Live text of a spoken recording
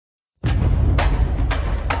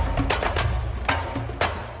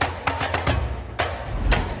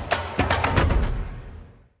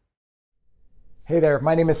Hey there,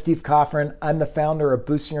 my name is Steve Coffrin. I'm the founder of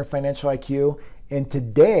Boosting Your Financial IQ, and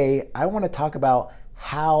today I want to talk about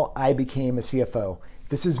how I became a CFO.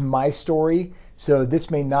 This is my story, so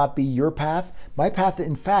this may not be your path. My path,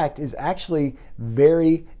 in fact, is actually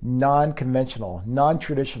very non-conventional,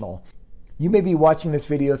 non-traditional. You may be watching this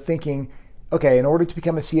video thinking, okay, in order to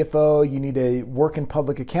become a CFO, you need to work in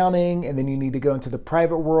public accounting, and then you need to go into the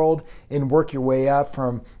private world and work your way up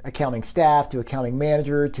from accounting staff to accounting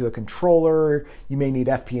manager to a controller. You may need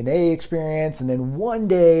FP&A experience, and then one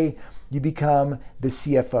day you become the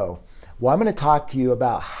CFO. Well, I'm going to talk to you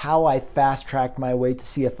about how I fast-tracked my way to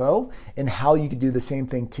CFO and how you could do the same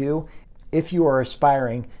thing too if you are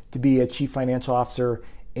aspiring to be a chief financial officer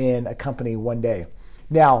in a company one day.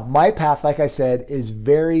 Now, my path, like I said, is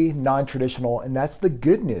very non-traditional, and that's the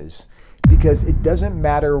good news because it doesn't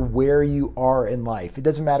matter where you are in life. It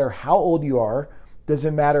doesn't matter how old you are,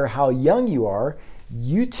 doesn't matter how young you are,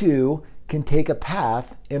 you too can take a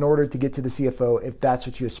path in order to get to the CFO if that's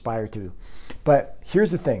what you aspire to. But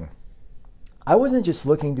here's the thing. I wasn't just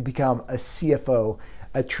looking to become a CFO,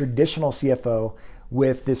 a traditional CFO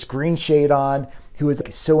with this green shade on, who was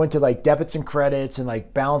so into debits and credits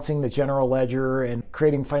and balancing the general ledger and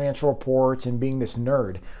creating financial reports and being this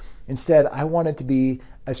nerd. Instead, I wanted to be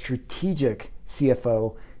a strategic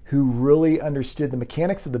CFO who really understood the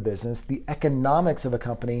mechanics of the business, the economics of a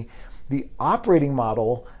company, the operating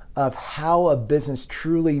model of how a business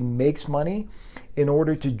truly makes money in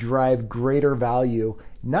order to drive greater value,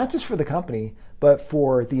 not just for the company, but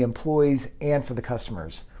for the employees and for the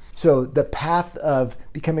customers. So the path of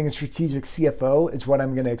becoming a strategic CFO is what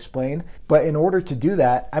I'm going to explain. But in order to do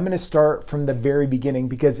that, I'm going to start from the very beginning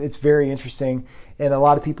because it's very interesting. And a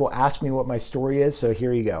lot of people ask me what my story is. So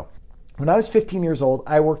here you go. When I was 15 years old,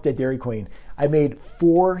 I worked at Dairy Queen. I made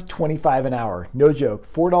 $4.25 an hour. No joke,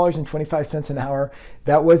 $4.25 an hour.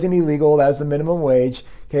 That wasn't illegal. That was the minimum wage.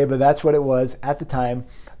 Okay, but that's what it was at the time.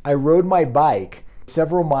 I rode my bike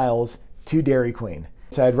several miles to Dairy Queen.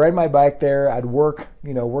 So I'd ride my bike there, I'd work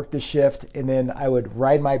the shift, and then I would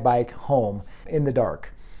ride my bike home in the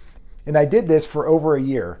dark. And I did this for over a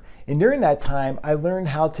year. And during that time, I learned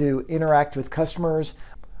how to interact with customers.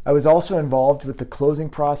 I was also involved with the closing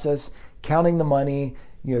process, counting the money,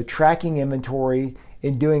 tracking inventory,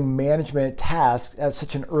 and doing management tasks at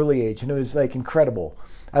such an early age. And it was incredible.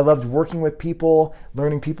 I loved working with people,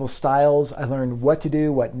 learning people's styles. I learned what to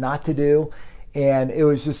do, what not to do. And it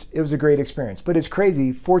was a great experience. But it's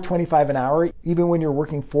crazy, $4.25 an hour, even when you're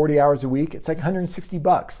working 40 hours a week, it's like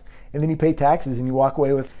 $160. And then you pay taxes and you walk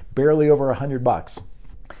away with barely over $100.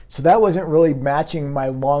 So that wasn't really matching my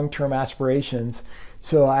long-term aspirations.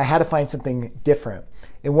 So I had to find something different.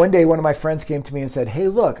 And one day, one of my friends came to me and said, hey,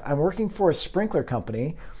 look, I'm working for a sprinkler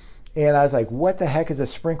company. And I was like, what the heck is a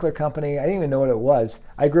sprinkler company? I didn't even know what it was.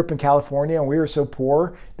 I grew up in California and we were so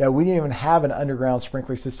poor that we didn't even have an underground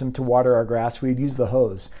sprinkler system to water our grass. We'd use the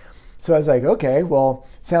hose. So I was like, okay, well,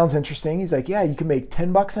 sounds interesting. He's like, yeah, you can make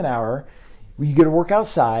 $10 an hour. You get to work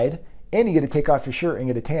outside and you get to take off your shirt and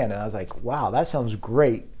get a tan. And I was like, wow, that sounds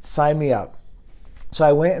great. Sign me up. So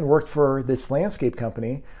I went and worked for this landscape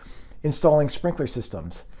company installing sprinkler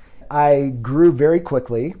systems. I grew very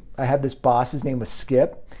quickly. I had this boss, his name was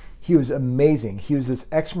Skip. He was amazing. He was this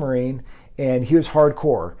ex-Marine and he was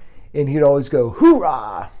hardcore. And he'd always go,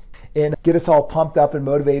 hoorah, and get us all pumped up and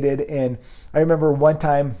motivated. And I remember one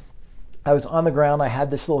time I was on the ground. I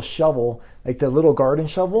had this little shovel, like the little garden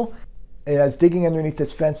shovel. And I was digging underneath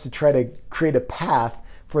this fence to try to create a path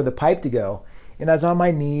for the pipe to go. And I was on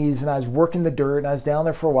my knees and I was working the dirt and I was down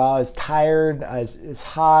there for a while. I was tired. It was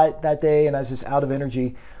hot that day and I was just out of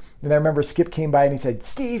energy. And I remember Skip came by and he said,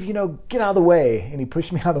 Steve, get out of the way. And he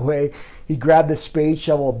pushed me out of the way. He grabbed this spade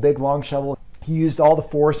shovel, a big long shovel. He used all the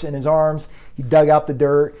force in his arms. He dug out the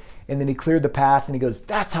dirt and then he cleared the path and he goes,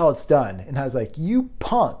 that's how it's done. And I was like, you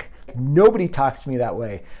punk. Nobody talks to me that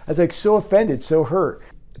way. I was so offended, so hurt.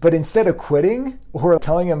 But instead of quitting or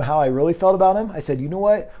telling him how I really felt about him, I said, you know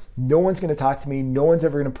what? No one's going to talk to me. No one's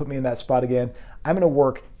ever going to put me in that spot again. I'm going to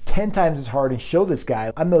work 10 times as hard and show this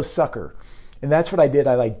guy I'm no sucker. And that's what I did.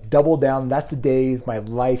 I doubled down. That's the day my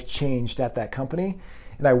life changed at that company.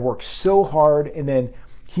 And I worked so hard. And then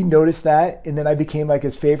he noticed that. And then I became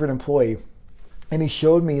his favorite employee. And he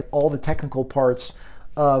showed me all the technical parts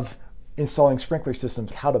of installing sprinkler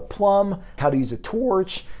systems, how to plumb, how to use a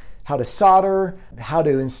torch, how to solder, how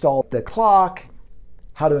to install the clock,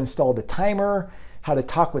 how to install the timer, how to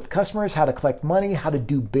talk with customers, how to collect money, how to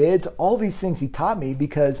do bids. All these things he taught me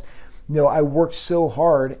because I worked so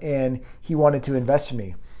hard and he wanted to invest in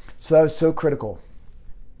me. So that was so critical.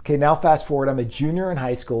 Okay, now fast forward, I'm a junior in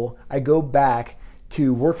high school. I go back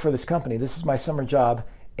to work for this company. This is my summer job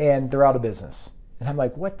and they're out of business. And I'm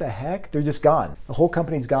like, what the heck? They're just gone. The whole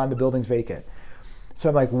company's gone. The building's vacant. So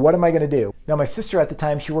I'm like, what am I going to do? Now, my sister at the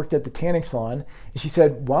time, she worked at the tanning salon, and she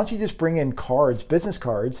said, why don't you just bring in cards, business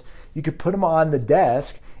cards? You could put them on the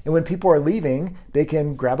desk, and when people are leaving, they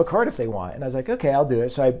can grab a card if they want. And I was like, okay, I'll do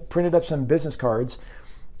it. So I printed up some business cards,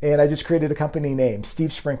 and I just created a company name,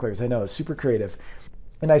 Steve Sprinklers. I know, it's super creative.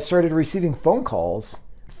 And I started receiving phone calls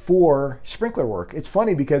for sprinkler work. It's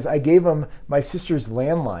funny because I gave them my sister's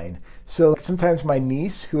landline. So sometimes my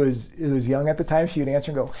niece, who was young at the time, she would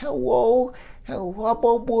answer and go, hello, how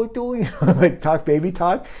boy doing? Like talk baby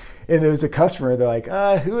talk. And it was a customer. They're like,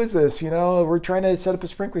 who is this? We're trying to set up a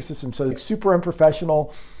sprinkler system. So like, super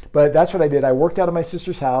unprofessional, but that's what I did. I worked out of my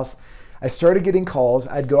sister's house. I started getting calls.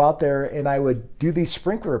 I'd go out there and I would do these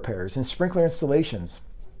sprinkler repairs and sprinkler installations.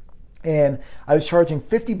 And I was charging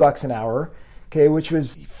 $50 an hour, okay, which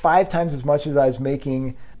was 5 times as much as I was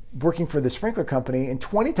making working for the sprinkler company and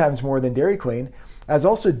 20 times more than Dairy Queen. I was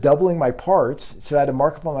also doubling my parts, so I had to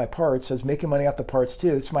mark up on my parts. So I was making money off the parts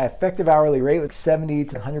too. So my effective hourly rate was $70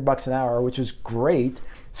 to $100 an hour, which was great.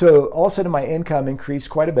 So all of a sudden my income increased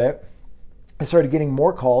quite a bit. I started getting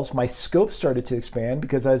more calls. My scope started to expand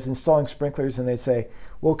because I was installing sprinklers and they say,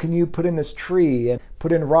 well, can you put in this tree and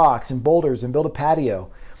put in rocks and boulders and build a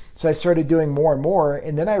patio? So I started doing more and more.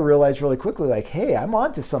 And then I realized really quickly, like, hey, I'm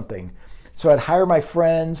onto something. So I'd hire my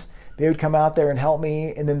friends. They would come out there and help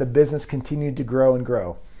me. And then the business continued to grow and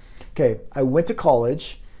grow. Okay, I went to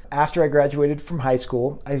college. After I graduated from high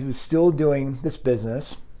school, I was still doing this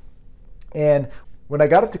business. And when I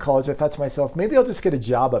got up to college, I thought to myself, maybe I'll just get a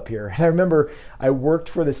job up here. And I remember I worked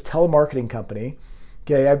for this telemarketing company.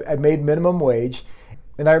 Okay, I made minimum wage.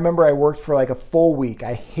 And I remember I worked for like a full week.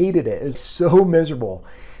 I hated it. It was so miserable.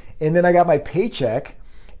 And then I got my paycheck.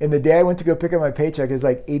 And the day I went to go pick up my paycheck is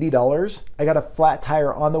like $80. I got a flat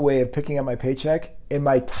tire on the way of picking up my paycheck. And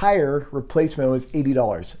my tire replacement was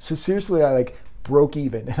 $80. So seriously, I like broke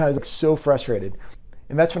even. And I was like so frustrated.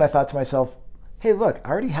 And that's when I thought to myself, hey, look, I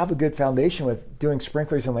already have a good foundation with doing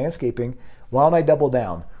sprinklers and landscaping. Why don't I double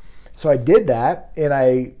down? So I did that and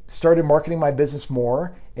I started marketing my business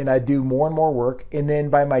more and I do more and more work. And then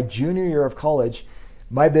by my junior year of college,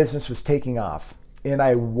 my business was taking off and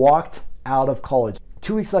I walked out of college.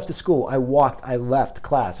 2 weeks left of school, I left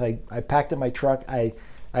class. I packed up my truck, I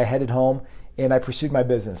headed home and I pursued my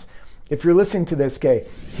business. If you're listening to this, okay,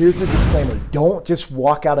 here's the disclaimer. Don't just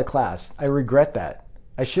walk out of class. I regret that.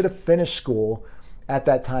 I should have finished school at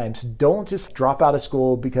that time. So don't just drop out of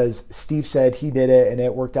school because Steve said he did it and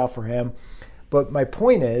it worked out for him. But my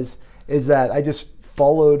point is that I just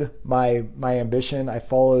followed my ambition. I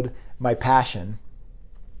followed my passion.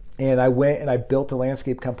 And I went and I built a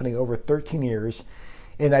landscape company over 13 years.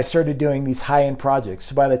 And I started doing these high-end projects.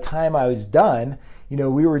 So by the time I was done,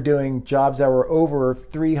 we were doing jobs that were over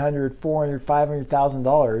 $300,000, $400,000,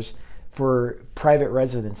 $500,000 for private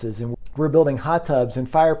residences. And we're building hot tubs and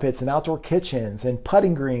fire pits and outdoor kitchens and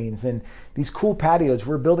putting greens and these cool patios.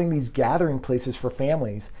 We're building these gathering places for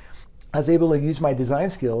families. I was able to use my design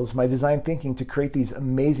skills, my design thinking to create these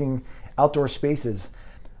amazing outdoor spaces.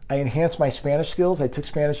 I enhanced my Spanish skills. I took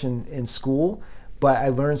Spanish in school, but I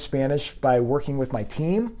learned Spanish by working with my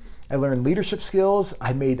team. I learned leadership skills.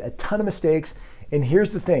 I made a ton of mistakes. And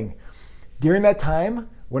here's the thing. During that time,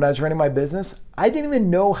 when I was running my business, I didn't even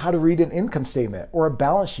know how to read an income statement or a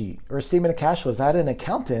balance sheet or a statement of cash flows. I had an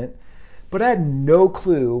accountant, but I had no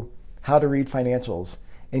clue how to read financials.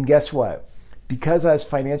 And guess what? Because I was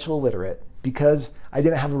financial illiterate, because I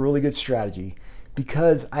didn't have a really good strategy,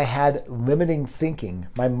 because I had limiting thinking,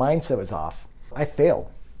 my mindset was off, I failed.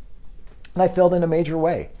 And I failed in a major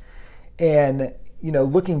way. And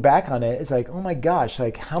looking back on it, it's like, oh my gosh,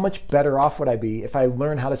 like how much better off would I be if I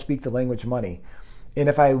learned how to speak the language of money? And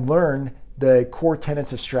if I learn the core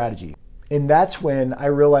tenets of strategy. And that's when I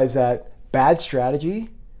realized that bad strategy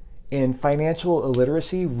and financial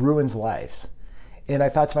illiteracy ruins lives. And I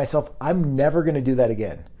thought to myself, I'm never going to do that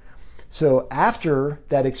again. So after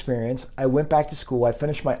that experience, I went back to school. I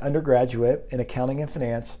finished my undergraduate in accounting and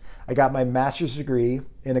finance. I got my master's degree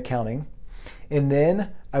in accounting. And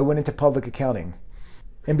then I went into public accounting.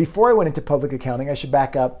 And before I went into public accounting, I should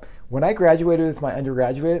back up. When I graduated with my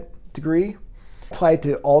undergraduate degree, applied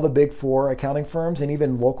to all the big 4 accounting firms and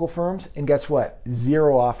even local firms, and guess what?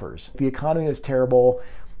 0 offers. The economy was terrible,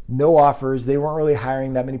 no offers. They weren't really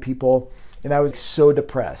hiring that many people, and I was so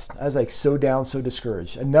depressed. I was like so down, so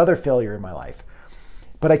discouraged. Another failure in my life.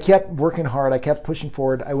 But I kept working hard. I kept pushing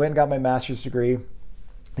forward. I went and got my master's degree,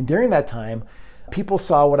 and during that time, people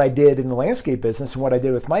saw what I did in the landscape business and what I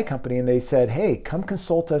did with my company, and they said, hey, come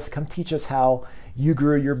consult us, come teach us how you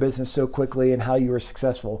grew your business so quickly and how you were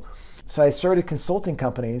successful. So I started consulting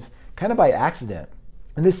companies kind of by accident.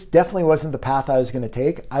 And this definitely wasn't the path I was going to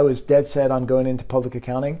take. I was dead set on going into public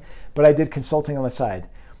accounting, but I did consulting on the side.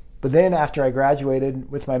 But then after I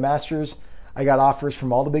graduated with my master's, I got offers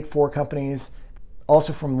from all the big four companies,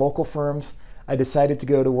 also from local firms. I decided to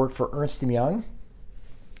go to work for Ernst & Young.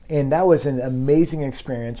 And that was an amazing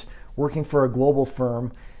experience working for a global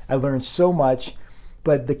firm. I learned so much.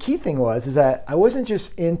 But the key thing is that I wasn't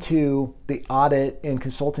just into the audit and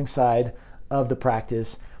consulting side of the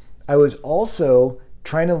practice. I was also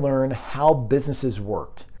trying to learn how businesses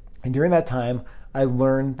worked. And during that time, I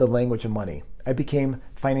learned the language of money. I became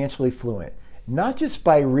financially fluent, not just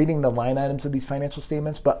by reading the line items of these financial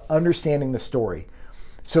statements, but understanding the story.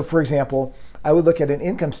 So for example, I would look at an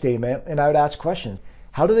income statement and I would ask questions.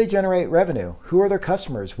 How do they generate revenue? Who are their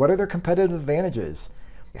customers? What are their competitive advantages?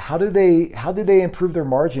 How do they improve their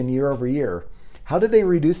margin year over year? How do they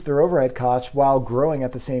reduce their overhead costs while growing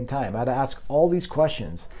at the same time? I'd ask all these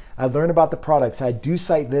questions. I'd learn about the products. I'd do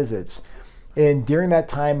site visits. And during that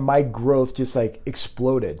time, my growth just like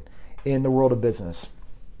exploded in the world of business.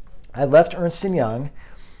 I left Ernst & Young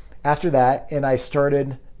after that, and I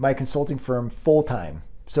started my consulting firm full time.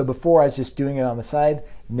 So before I was just doing it on the side.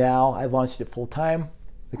 Now I launched it full time.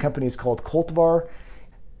 The company is called Cultivar.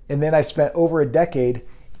 And then I spent over a decade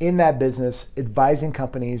in that business, advising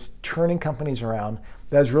companies, turning companies around.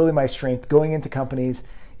 That was really my strength, going into companies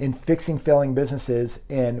and fixing failing businesses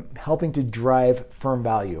and helping to drive firm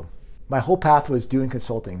value. My whole path was doing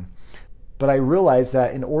consulting. But I realized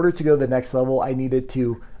that in order to go to the next level, I needed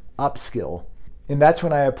to upskill. And that's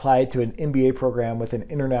when I applied to an MBA program with an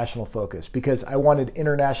international focus because I wanted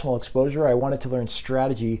international exposure. I wanted to learn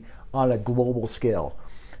strategy on a global scale.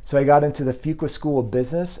 So I got into the Fuqua School of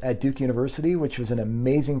Business at Duke University, which was an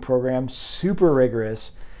amazing program, super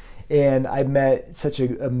rigorous. And I met such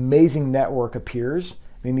an amazing network of peers.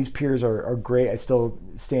 I mean, these peers are great. I still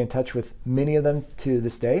stay in touch with many of them to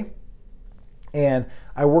this day. And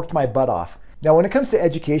I worked my butt off. Now, when it comes to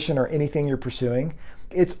education or anything you're pursuing,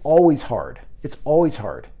 it's always hard. It's always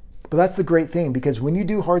hard. But that's the great thing, because when you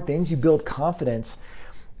do hard things, you build confidence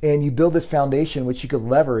and you build this foundation which you could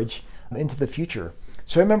leverage into the future.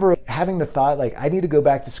 So I remember having the thought, like, I need to go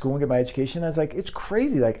back to school and get my education. I was like, it's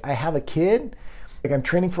crazy. Like, I have a kid, like I'm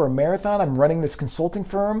training for a marathon, I'm running this consulting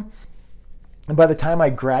firm. And by the time I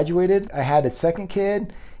graduated, I had a second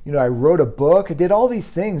kid, I wrote a book, I did all these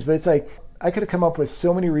things, but it's like, I could have come up with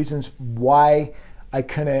so many reasons why I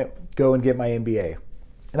couldn't go and get my MBA.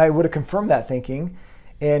 And I would have confirmed that thinking.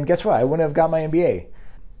 And guess what? I wouldn't have got my MBA.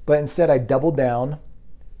 But instead I doubled down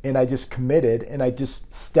and I just committed and I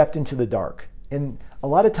just stepped into the dark. And a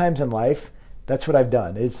lot of times in life, that's what I've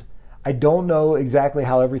done is I don't know exactly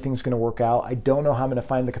how everything's going to work out. I don't know how I'm going to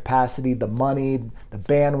find the capacity, the money, the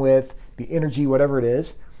bandwidth, the energy, whatever it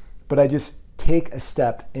is. But I just take a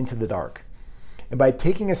step into the dark. And by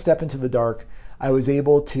taking a step into the dark, I was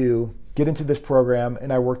able to get into this program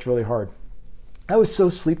and I worked really hard. I was so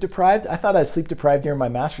sleep deprived. I thought I was sleep deprived during my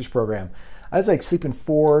master's program. I was like sleeping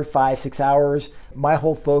 4, 5, 6 hours. My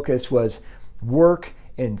whole focus was work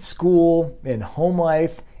and school and home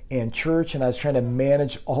life and church, and I was trying to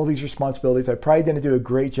manage all these responsibilities. I probably didn't do a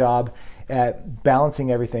great job at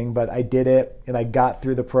balancing everything, but I did it and I got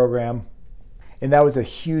through the program, and that was a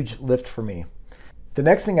huge lift for me. The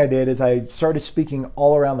next thing I did is I started speaking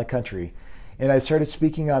all around the country, and I started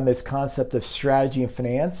speaking on this concept of strategy and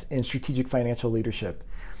finance and strategic financial leadership.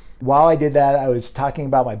 While I did that, I was talking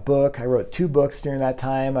about my book. I wrote 2 books during that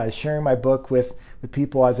time. I was sharing my book with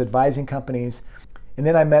people. I was advising companies. And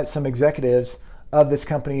then I met some executives of this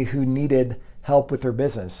company who needed help with their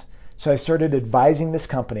business. So I started advising this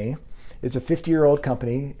company. It's a 50-year-old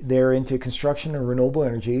company. They're into construction and renewable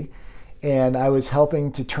energy. And I was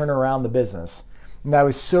helping to turn around the business. And I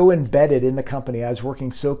was so embedded in the company. I was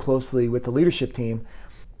working so closely with the leadership team.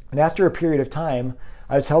 And after a period of time,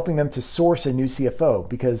 I was helping them to source a new CFO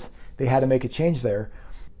because they had to make a change there.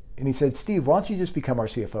 And he said, Steve, why don't you just become our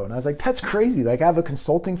CFO? And I was like, that's crazy. Like, I have a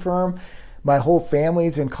consulting firm. My whole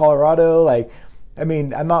family's in Colorado.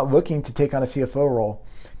 I'm not looking to take on a CFO role.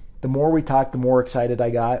 The more we talked, the more excited I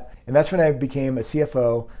got. And that's when I became a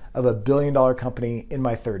CFO of a billion-dollar company in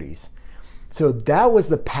my 30s. So that was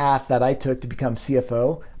the path that I took to become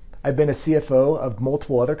CFO. I've been a CFO of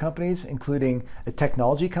multiple other companies, including a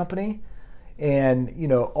technology company.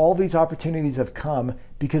 And all these opportunities have come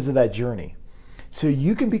because of that journey. So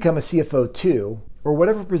you can become a CFO too, or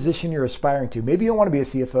whatever position you're aspiring to. Maybe you don't want to be a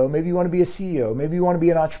CFO, maybe you want to be a CEO, maybe you want to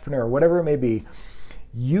be an entrepreneur, whatever it may be.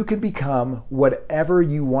 You can become whatever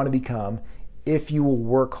you want to become if you will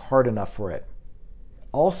work hard enough for it.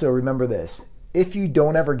 Also, remember this, if you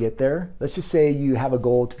don't ever get there, let's just say you have a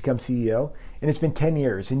goal to become CEO and it's been 10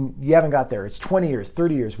 years and you haven't got there, it's 20 years,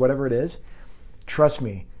 30 years, whatever it is, trust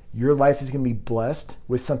me, your life is going to be blessed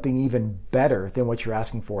with something even better than what you're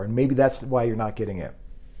asking for. And maybe that's why you're not getting it.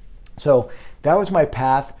 So that was my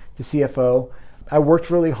path to CFO. I worked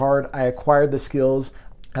really hard. I acquired the skills.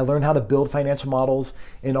 I learned how to build financial models,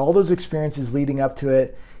 and all those experiences leading up to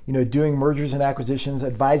it, doing mergers and acquisitions,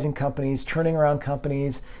 advising companies, turning around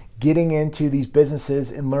companies, getting into these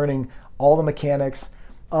businesses and learning all the mechanics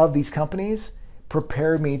of these companies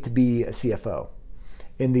prepared me to be a CFO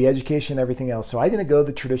in the education and everything else. So I didn't go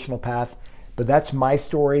the traditional path, but that's my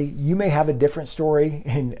story. You may have a different story,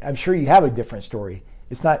 and I'm sure you have a different story.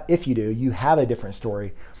 It's not if you do, you have a different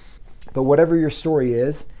story. But whatever your story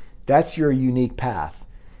is, that's your unique path.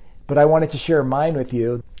 But I wanted to share mine with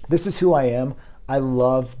you. This is who I am. I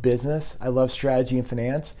love business. I love strategy and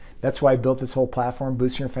finance. That's why I built this whole platform,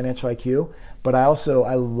 Boosting Your Financial IQ. But I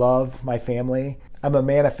love my family. I'm a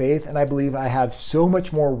man of faith, and I believe I have so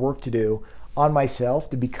much more work to do on myself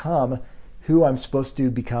to become who I'm supposed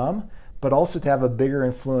to become, but also to have a bigger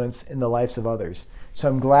influence in the lives of others. So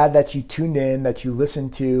I'm glad that you tuned in, that you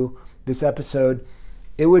listened to this episode.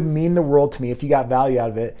 It would mean the world to me if you got value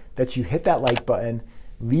out of it, that you hit that like button,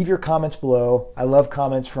 leave your comments below. I love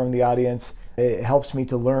comments from the audience. It helps me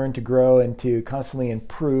to learn, to grow, and to constantly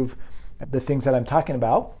improve the things that I'm talking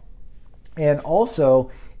about. And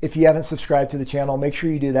also, if you haven't subscribed to the channel, make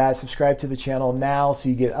sure you do that. Subscribe to the channel now so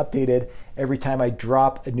you get updated every time I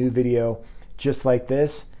drop a new video just like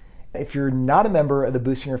this. If you're not a member of the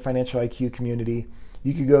Boosting Your Financial IQ community,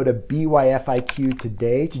 you could go to BYFIQ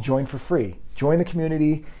today to join for free. Join the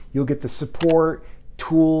community. You'll get the support,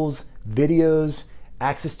 tools, videos,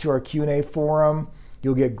 access to our Q&A forum.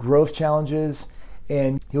 You'll get growth challenges,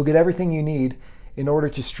 and you'll get everything you need in order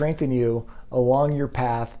to strengthen you along your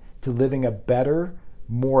path to living a better,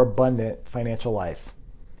 more abundant financial life.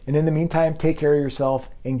 And in the meantime, take care of yourself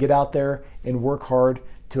and get out there and work hard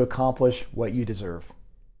to accomplish what you deserve.